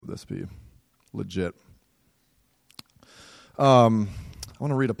this be legit. I want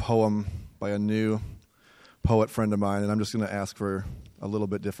to read a poem by a new poet friend of mine, and I'm just going to ask for a little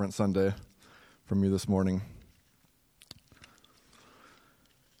bit different Sunday from you this morning.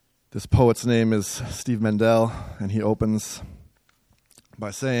 This poet's name is Steve Mendel, and he opens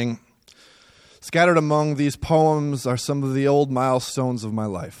by saying, "Scattered among these poems are some of the old milestones of my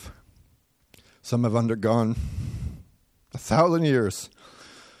life. Some have undergone 1,000 years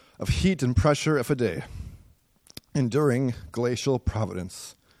of heat and pressure if a day, enduring glacial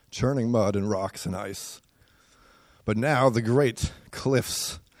providence, churning mud and rocks and ice. But now the great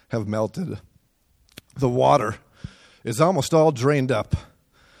cliffs have melted. The water is almost all drained up,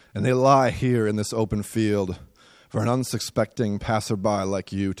 and they lie here in this open field for an unsuspecting passerby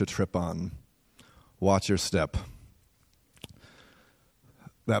like you to trip on. Watch your step."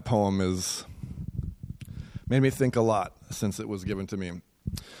 That poem has made me think a lot since it was given to me.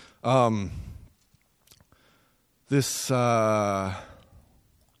 This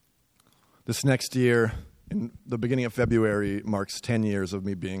next year, in the beginning of February, marks 10 years of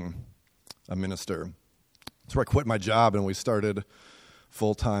me being a minister. That's where I quit my job and we started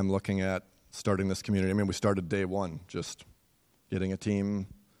full-time looking at starting this community. I mean, we started day one, just getting a team,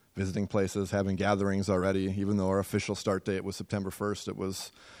 visiting places, having gatherings already. Even though our official start date was September 1st,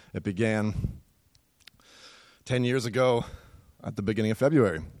 it began 10 years ago at the beginning of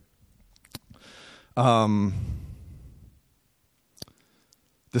February.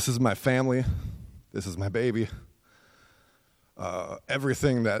 This is my family. This is my baby.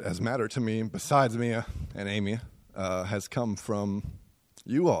 Everything that has mattered to me, besides Mia and Amy, has come from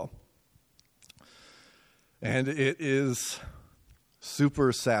you all. And it is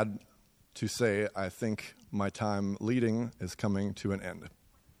super sad to say I think my time leading is coming to an end.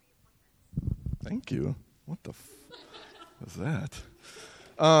 Thank you. What the was that?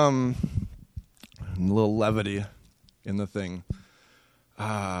 A little levity in the thing.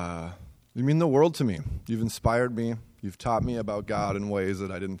 You mean the world to me. You've inspired me. You've taught me about God in ways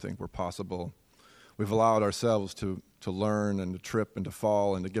that I didn't think were possible. We've allowed ourselves to learn and to trip and to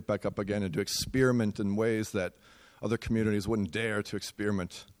fall and to get back up again and to experiment in ways that other communities wouldn't dare to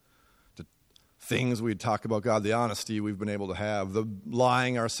experiment. The things we'd talk about God, the honesty we've been able to have, the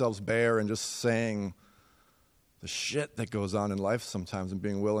lying ourselves bare and just saying the shit that goes on in life sometimes and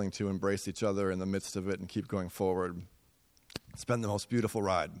being willing to embrace each other in the midst of it and keep going forward. It's been the most beautiful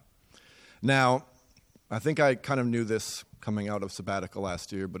ride. Now, I think I kind of knew this coming out of sabbatical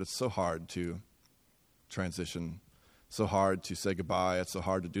last year, but it's so hard to transition, so hard to say goodbye, it's so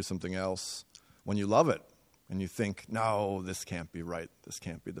hard to do something else when you love it and you think, no, this can't be right, this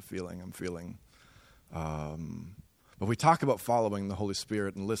can't be the feeling I'm feeling. But we talk about following the Holy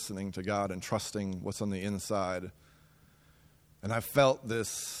Spirit and listening to God and trusting what's on the inside. And I felt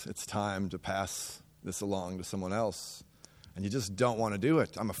this, it's time to pass this along to someone else. And you just don't want to do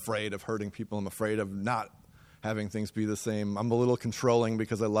it. I'm afraid of hurting people. I'm afraid of not having things be the same. I'm a little controlling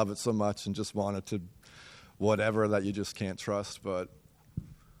because I love it so much and just want it to whatever that you just can't trust. But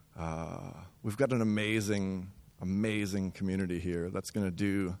we've got an amazing, amazing community here that's going to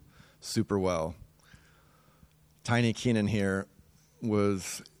do super well. Tiny Keenan here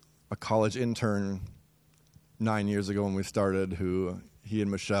was a college intern 9 years ago when we started, who he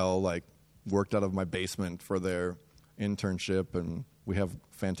and Michelle worked out of my basement for their internship, and we have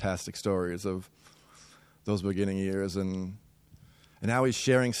fantastic stories of those beginning years, and now he's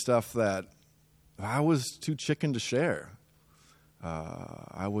sharing stuff that I was too chicken to share.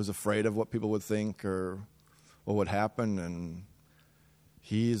 I was afraid of what people would think or what would happen, and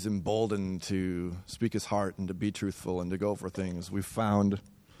he's emboldened to speak his heart and to be truthful and to go for things. We found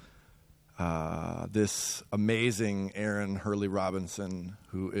this amazing Aaron Hurley Robinson,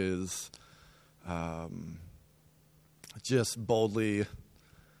 who is just boldly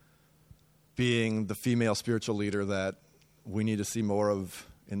being the female spiritual leader that we need to see more of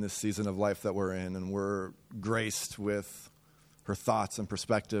in this season of life that we're in. And we're graced with her thoughts and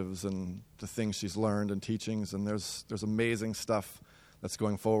perspectives and the things she's learned and teachings. And there's amazing stuff that's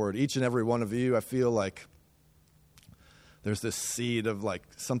going forward. Each and every one of you, I feel like there's this seed of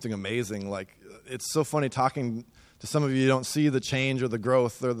something amazing. It's so funny talking to some of you. You don't see the change or the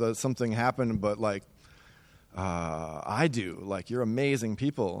growth or the something happen, but I do. You're amazing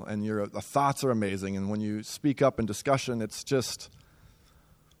people, and the thoughts are amazing. And when you speak up in discussion, it's just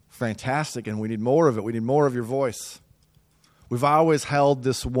fantastic, and we need more of it. We need more of your voice. We've always held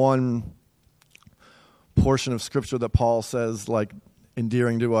this one portion of Scripture that Paul says,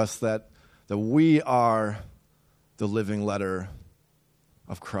 endearing to us, that we are the living letter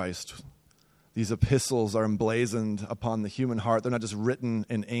of Christ. these epistles are emblazoned upon the human heart. They're not just written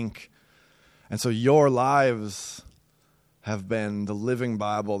in ink. And so your lives have been the living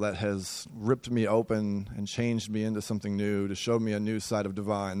Bible that has ripped me open and changed me into something new, to show me a new side of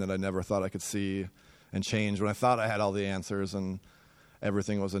divine that I never thought I could see and change when I thought I had all the answers and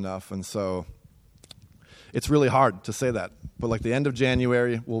everything was enough. And so it's really hard to say that. But like the end of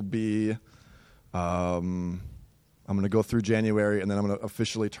January will be, I'm going to go through January, and then I'm going to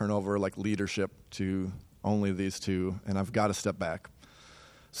officially turn over like leadership to only these two, and I've got to step back.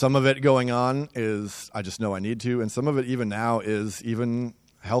 Some of it going on is I just know I need to, and some of it even now is even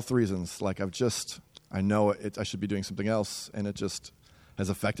health reasons. Like I know I should be doing something else, and it just has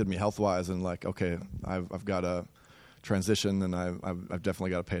affected me health-wise. And like, okay, I've got to transition, and I've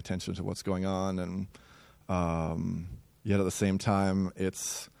definitely got to pay attention to what's going on. And yet at the same time,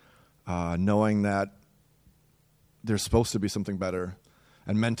 it's knowing that there's supposed to be something better.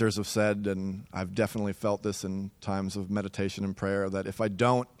 And mentors have said, and I've definitely felt this in times of meditation and prayer, that if I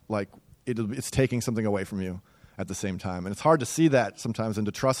don't, like, it's taking something away from you at the same time. And it's hard to see that sometimes and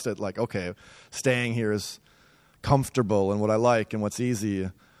to trust it, like, okay, staying here is comfortable and what I like and what's easy,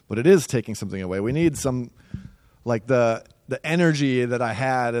 but it is taking something away. We need some, like, the energy that I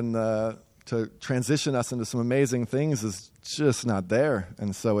had and to transition us into some amazing things is just not there.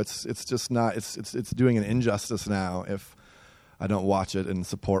 And so it's just not, it's doing an injustice now if I don't watch it and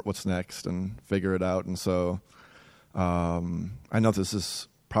support what's next and figure it out. And so I know this is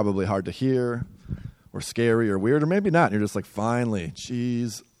probably hard to hear or scary or weird, or maybe not. And you're just like, finally,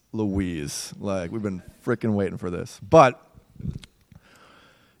 geez Louise. Like, we've been freaking waiting for this. But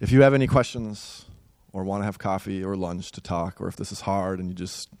if you have any questions or want to have coffee or lunch to talk, or if this is hard and you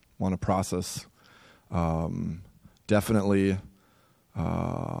just want to process, definitely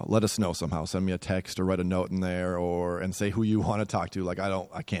let us know somehow. Send me a text or write a note in there, and say who you want to talk to. Like,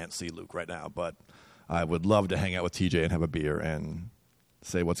 I can't see Luke right now, but I would love to hang out with TJ and have a beer and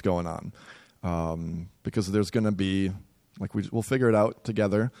say what's going on. Because there's going to be, like, we'll figure it out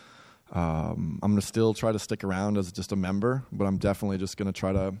together. I'm going to still try to stick around as just a member, but I'm definitely just going to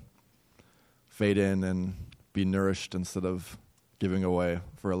try to fade in and be nourished instead of giving away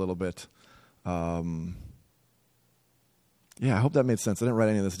for a little bit. Yeah, I hope that made sense. I didn't write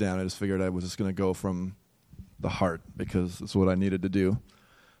any of this down. I just figured I was just going to go from the heart because it's what I needed to do.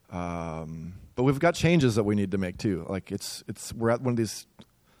 But we've got changes that we need to make too. Like we're at one of these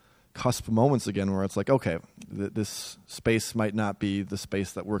cusp moments again where it's like, okay, this space might not be the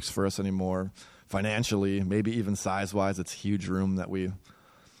space that works for us anymore financially, maybe even size-wise. It's a huge room that we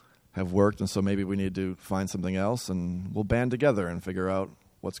have worked, and so maybe we need to find something else, and we'll band together and figure out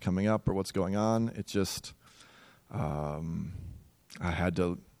what's coming up or what's going on. It just... I had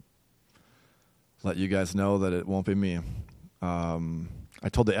to let you guys know that it won't be me. I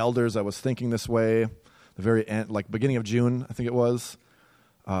told the elders I was thinking this way, the very end, like beginning of June, I think it was.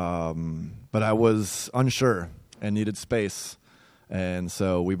 But I was unsure and needed space. And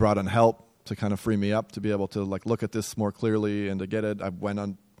so we brought in help to kind of free me up to be able to like look at this more clearly and to get it. I went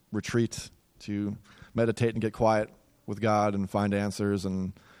on retreat to meditate and get quiet with God and find answers,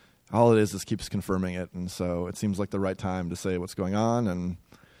 and all it is keeps confirming it. And so it seems like the right time to say what's going on and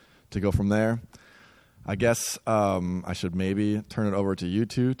to go from there. I guess I should maybe turn it over to you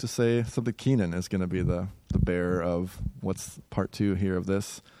two to say something. Keenan is going to be the bearer of what's part 2 here of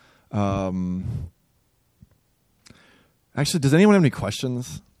this. Actually, does anyone have any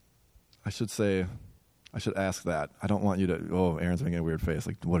questions? I should ask that. I don't want you to, Aaron's making a weird face.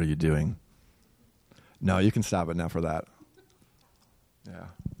 Like, what are you doing? No, you can stop it now for that. Yeah.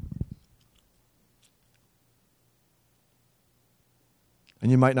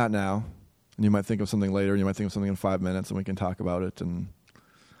 And you might not now, and you might think of something later, and you might think of something in 5 minutes, and we can talk about it. And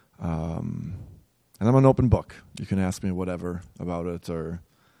I'm an open book. You can ask me whatever about it, or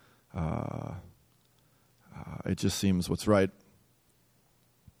it just seems what's right.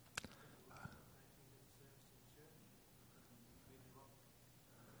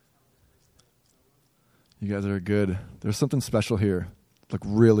 You guys are good. There's something special here, like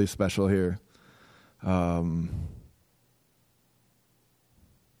really special here.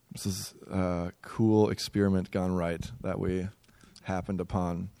 This is a cool experiment gone right that we happened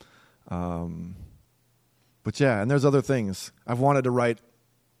upon. But yeah, and there's other things. I've wanted to write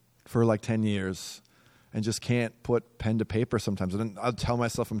for like 10 years and just can't put pen to paper sometimes. And I'll tell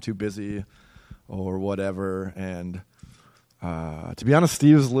myself I'm too busy or whatever. And to be honest,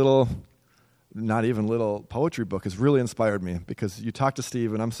 Steve's not even little poetry book has really inspired me, because you talk to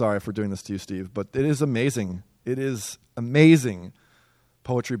Steve, and I'm sorry for doing this to you, Steve, but it is amazing. It is amazing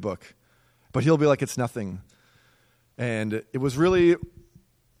poetry book. But he'll be like, it's nothing. And it was really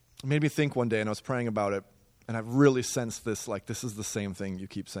it made me think one day, and I was praying about it, and I've really sensed this, like this is the same thing you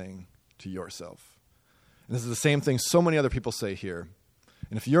keep saying to yourself. And this is the same thing so many other people say here.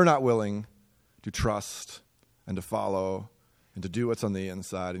 And if you're not willing to trust and to follow and to do what's on the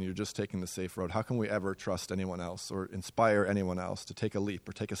inside, and you're just taking the safe road, how can we ever trust anyone else or inspire anyone else to take a leap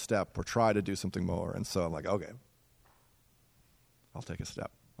or take a step or try to do something more? And so I'm like, okay, I'll take a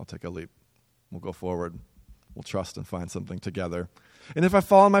step. I'll take a leap. We'll go forward. We'll trust and find something together. And if I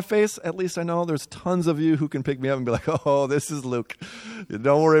fall on my face, at least I know there's tons of you who can pick me up and be like, oh, this is Luke.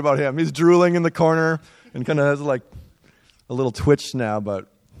 Don't worry about him. He's drooling in the corner and kind of has like a little twitch now,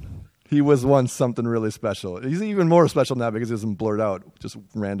 but he was once something really special. He's even more special now because he doesn't blurt out just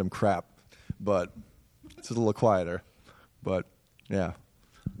random crap. But it's just a little quieter. But, yeah.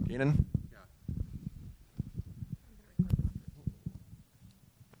 Keenan?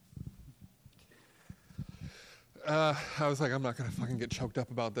 I was like, I'm not going to fucking get choked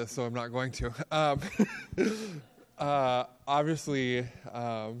up about this, so I'm not going to. Obviously,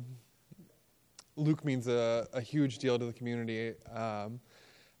 Luke means a huge deal to the community,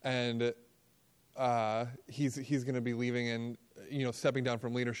 and he's going to be leaving and stepping down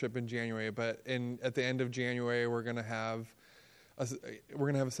from leadership in January. But at the end of January, we're going to have a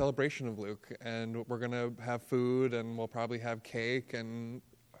celebration of Luke, and we're going to have food, and we'll probably have cake, and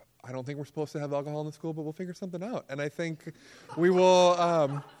I don't think we're supposed to have alcohol in the school, but we'll figure something out. And I think we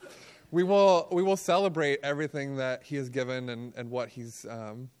will celebrate everything that he has given and what he's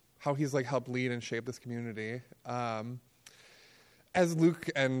how he's like helped lead and shape this community. As Luke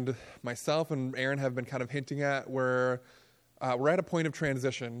and myself and Aaron have been kind of hinting at, we're at a point of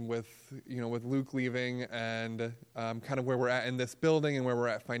transition with Luke leaving and kind of where we're at in this building and where we're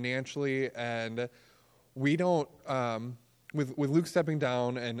at financially, and we don't. With Luke stepping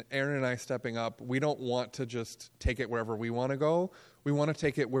down and Aaron and I stepping up, we don't want to just take it wherever we want to go. We want to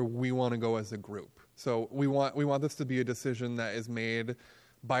take it where we want to go as a group. So we want this to be a decision that is made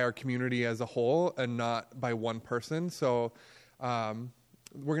by our community as a whole and not by one person. So we're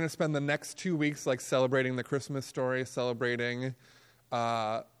going to spend the next 2 weeks like celebrating the Christmas story, celebrating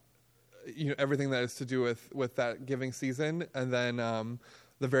everything that is to do with that giving season, and then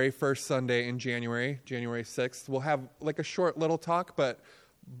the very first Sunday in January 6th, we'll have like a short little talk, but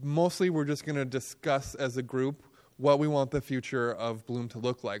mostly we're just going to discuss as a group what we want the future of Bloom to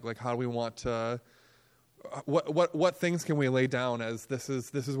look like. Like, how do we want to, what things can we lay down as this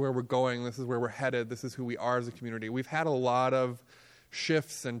is where we're going, this is where we're headed, this is who we are as a community. We've had a lot of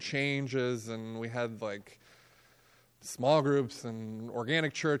shifts and changes, and we had like small groups and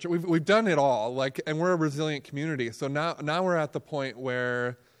organic church. We've done it all, and we're a resilient community. So now we're at the point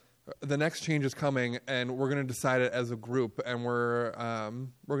where the next change is coming, and we're going to decide it as a group, and we're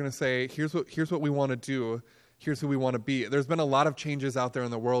going to say, here's what we want to do, here's who we want to be. There's been a lot of changes out there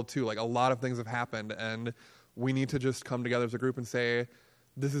in the world too. Like, a lot of things have happened, and we need to just come together as a group and say,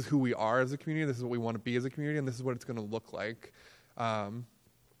 this is who we are as a community, this is what we want to be as a community, and this is what it's going to look like.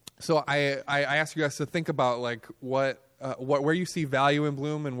 So I ask you guys to think about like where you see value in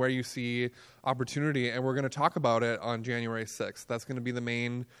Bloom and where you see opportunity, and we're going to talk about it on January 6th. That's going to be the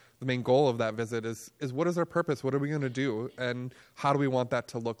main goal of that visit is what is our purpose? What are we going to do? And how do we want that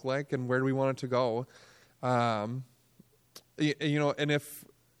to look like? And where do we want it to go? And if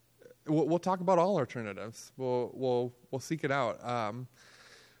we'll talk about all alternatives, we'll seek it out.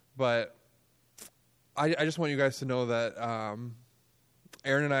 But I just want you guys to know that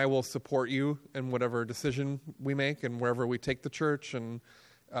Aaron and I will support you in whatever decision we make and wherever we take the church and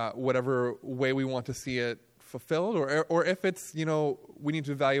whatever way we want to see it fulfilled, or if it's, we need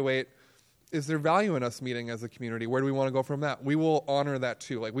to evaluate, is there value in us meeting as a community? Where do we want to go from that? We will honor that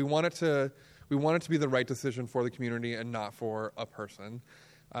too. Like, we want it to be the right decision for the community and not for a person.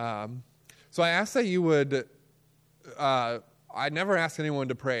 So I ask that you would, I never ask anyone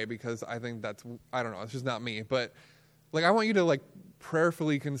to pray because I think I don't know, it's just not me. But like, I want you to like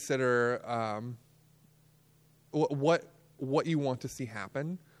prayerfully consider what you want to see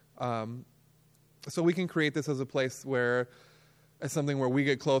happen, so we can create this as a place as something where we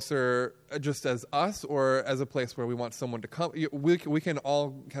get closer, just as us, or as a place where we want someone to come. We can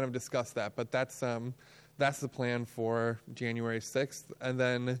all kind of discuss that, but that's the plan for January 6th. And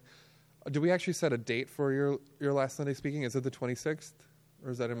then, do we actually set a date for your last Sunday speaking? Is it the 26th,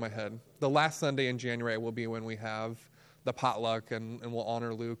 or is that in my head? The last Sunday in January will be when we have the potluck, and we'll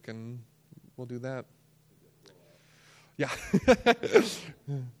honor Luke, and we'll do that. Yeah.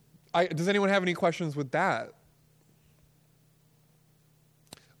 Does anyone have any questions with that?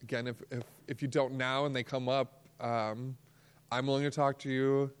 Again, if you don't now and they come up, I'm willing to talk to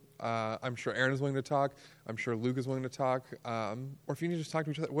you. I'm sure Aaron is willing to talk. I'm sure Luke is willing to talk. Or if you need to just talk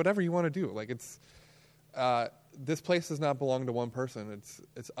to each other, whatever you want to do. Like this place does not belong to one person.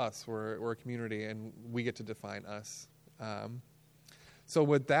 It's us. We're a community, and we get to define us. So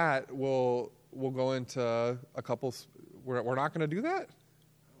with that, we'll go into a couple. We're not going to do that.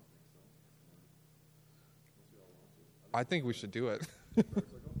 I think we should do it.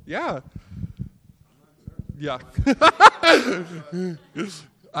 Yeah. Yeah.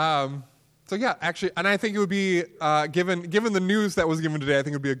 So yeah, actually, and I think it would be given the news that was given today, I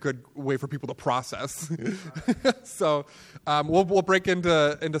think it would be a good way for people to process. So we'll break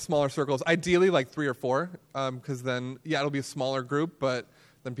into smaller circles, ideally like 3 or 4, because then it'll be a smaller group, but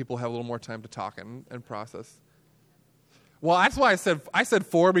then people have a little more time to talk and process. Well, that's why I said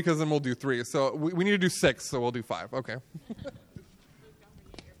 4, because then we'll do 3. So we need to do 6, so we'll do 5. Okay.